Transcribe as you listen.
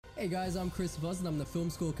Hey guys, I'm Chris Voss and I'm the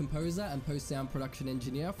film score composer and post-sound production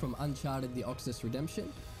engineer from Uncharted, the Oxus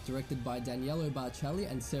Redemption, directed by Danielo Barcelli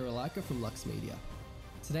and Leiker from Lux Media.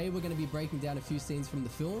 Today we're going to be breaking down a few scenes from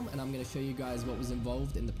the film and I'm going to show you guys what was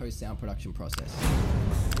involved in the post-sound production process.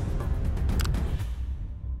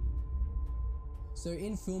 So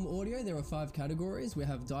in film audio there are 5 categories. We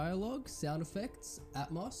have dialogue, sound effects,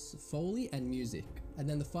 atmos, foley and music. And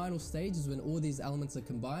then the final stage is when all these elements are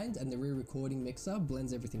combined and the re-recording mixer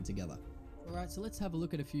blends everything together. Alright, so let's have a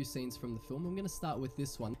look at a few scenes from the film. I'm going to start with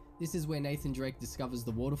this one. This is where Nathan Drake discovers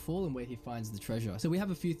the waterfall and where he finds the treasure. So we have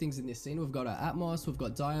a few things in this scene. We've got our atmos, we've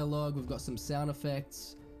got dialogue, we've got some sound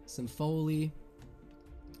effects, some foley,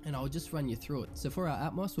 and I'll just run you through it. So for our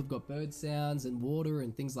atmos, we've got bird sounds and water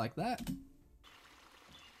and things like that.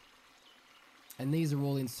 And these are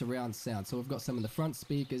all in surround sound. So we've got some in the front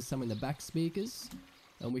speakers, some in the back speakers,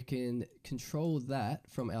 and we can control that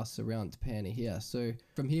from our surround panner here. So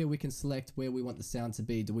from here we can select where we want the sound to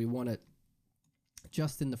be. Do we want it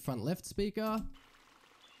just in the front left speaker?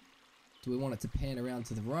 Do we want it to pan around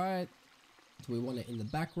to the right? Do we want it in the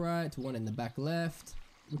back right? Do we want it in the back left?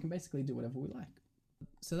 We can basically do whatever we like.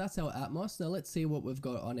 So that's our atmos. Now let's see what we've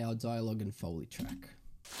got on our dialogue and foley track.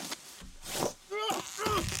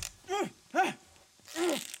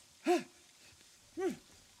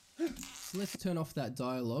 So let's turn off that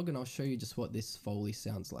dialogue and I'll show you just what this foley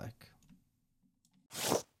sounds like.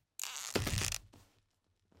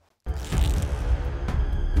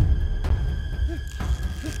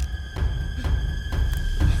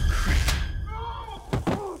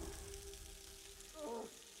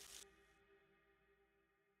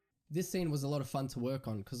 This scene was a lot of fun to work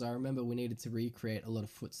on because I remember we needed to recreate a lot of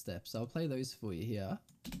footsteps. I'll play those for you here.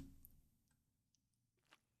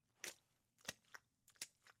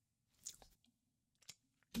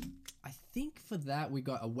 I think for that we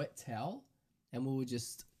got a wet towel and we were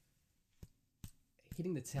just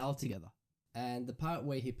hitting the towel together. And the part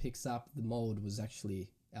where he picks up the mold was actually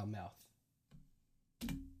our mouth.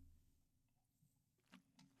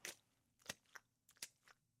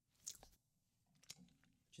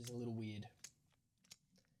 Which is a little weird.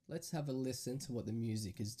 Let's have a listen to what the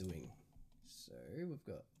music is doing. So we've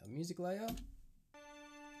got a music layer.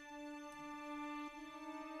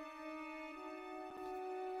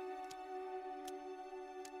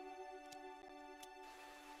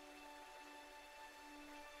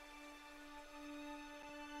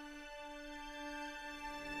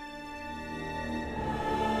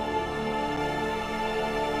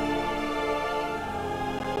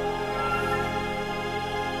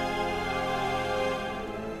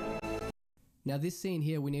 Now this scene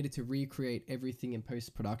here, we needed to recreate everything in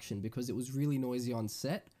post-production because it was really noisy on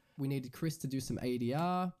set. We needed Chris to do some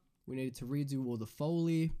ADR, we needed to redo all the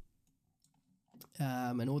foley,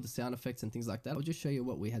 and all the sound effects and things like that. I'll just show you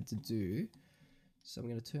what we had to do. So I'm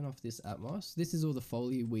going to turn off this atmos. This is all the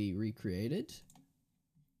foley we recreated.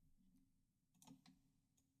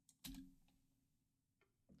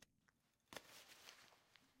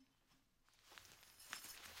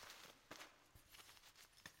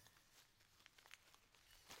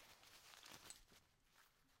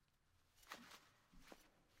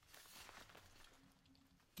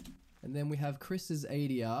 And then we have Chris's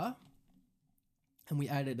ADR, and we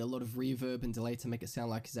added a lot of reverb and delay to make it sound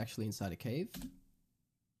like he's actually inside a cave.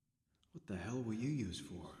 What the hell were you used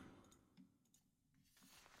for?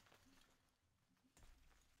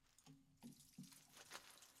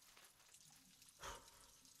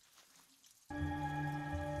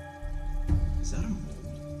 Is that a mold?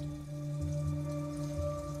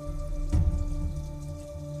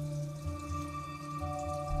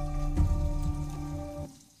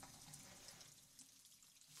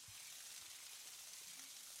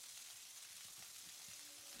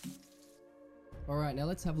 Alright, now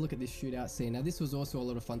let's have a look at this shootout scene. Now this was also a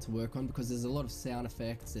lot of fun to work on because there's a lot of sound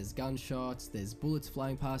effects, there's gunshots, there's bullets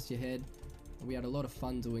flying past your head. And we had a lot of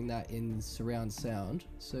fun doing that in surround sound.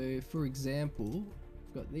 So for example,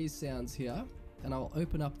 we've got these sounds here, and I'll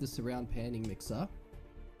open up the surround panning mixer.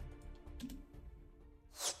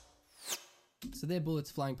 So they're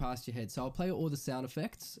bullets flying past your head. So I'll play all the sound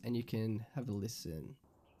effects and you can have a listen.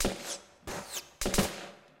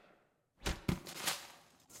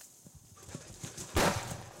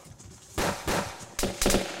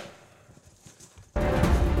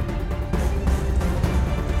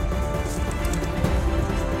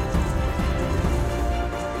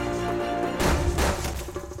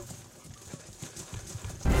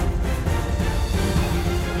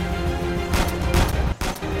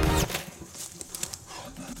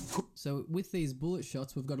 So with these bullet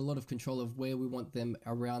shots, we've got a lot of control of where we want them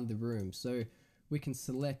around the room. So we can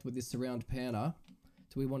select with this surround panner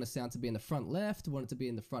Do we want a sound to be in the front left? Want it to be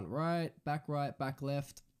in the front right, back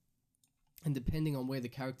left? And depending on where the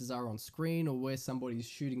characters are on screen or where somebody's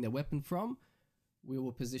shooting their weapon from, we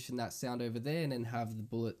will position that sound over there and then have the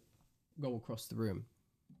bullet go across the room.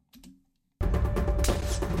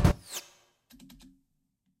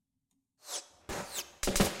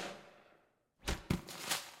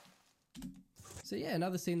 So yeah,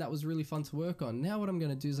 another scene that was really fun to work on. Now what I'm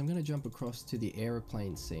going to do is I'm going to jump across to the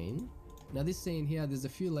aeroplane scene. Now this scene here, there's a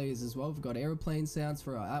few layers as well. We've got aeroplane sounds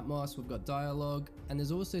for our Atmos, we've got dialogue, and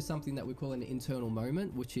there's also something that we call an internal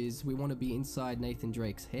moment, which is we want to be inside Nathan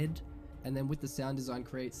Drake's head, and then with the sound design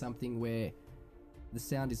create something where the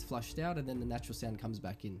sound is flushed out and then the natural sound comes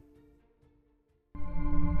back in.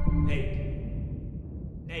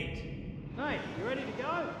 Nate, you ready to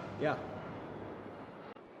go? Yeah.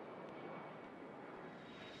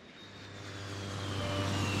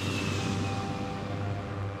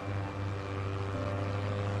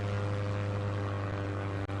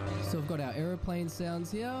 So we've got our aeroplane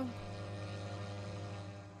sounds here.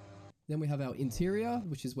 Then we have our interior,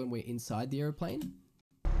 which is when we're inside the aeroplane.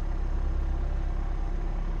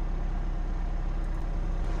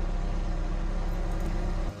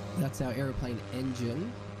 That's our aeroplane engine,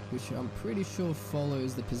 which I'm pretty sure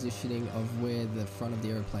follows the positioning of where the front of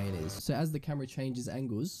the aeroplane is. So as the camera changes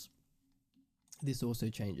angles, this also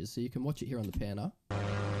changes. So you can watch it here on the panner.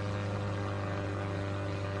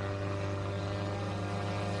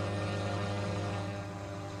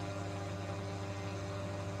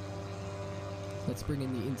 Let's bring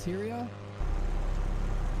in the interior.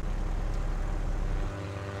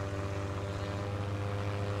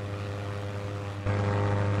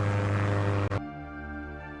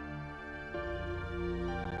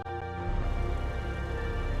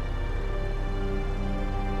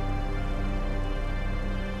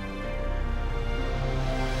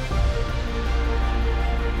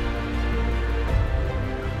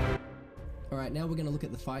 Alright, now we're going to look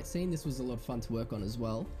at the fight scene. This was a lot of fun to work on as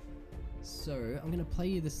well. So I'm going to play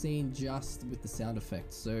you the scene just with the sound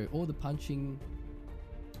effects. So all the punching,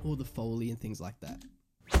 all the Foley and things like that.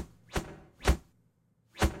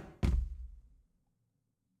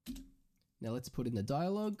 Now let's put in the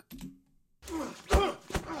dialogue.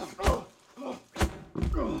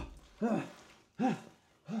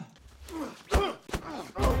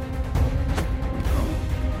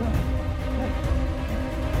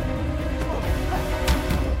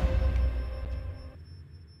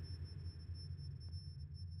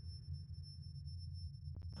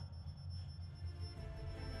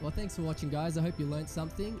 Well, thanks for watching, guys. I hope you learned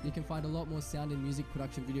something. You can find a lot more sound and music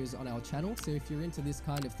production videos on our channel. So if you're into this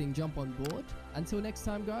kind of thing, jump on board. Until next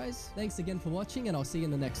time, guys, thanks again for watching, and I'll see you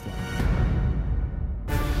in the next one.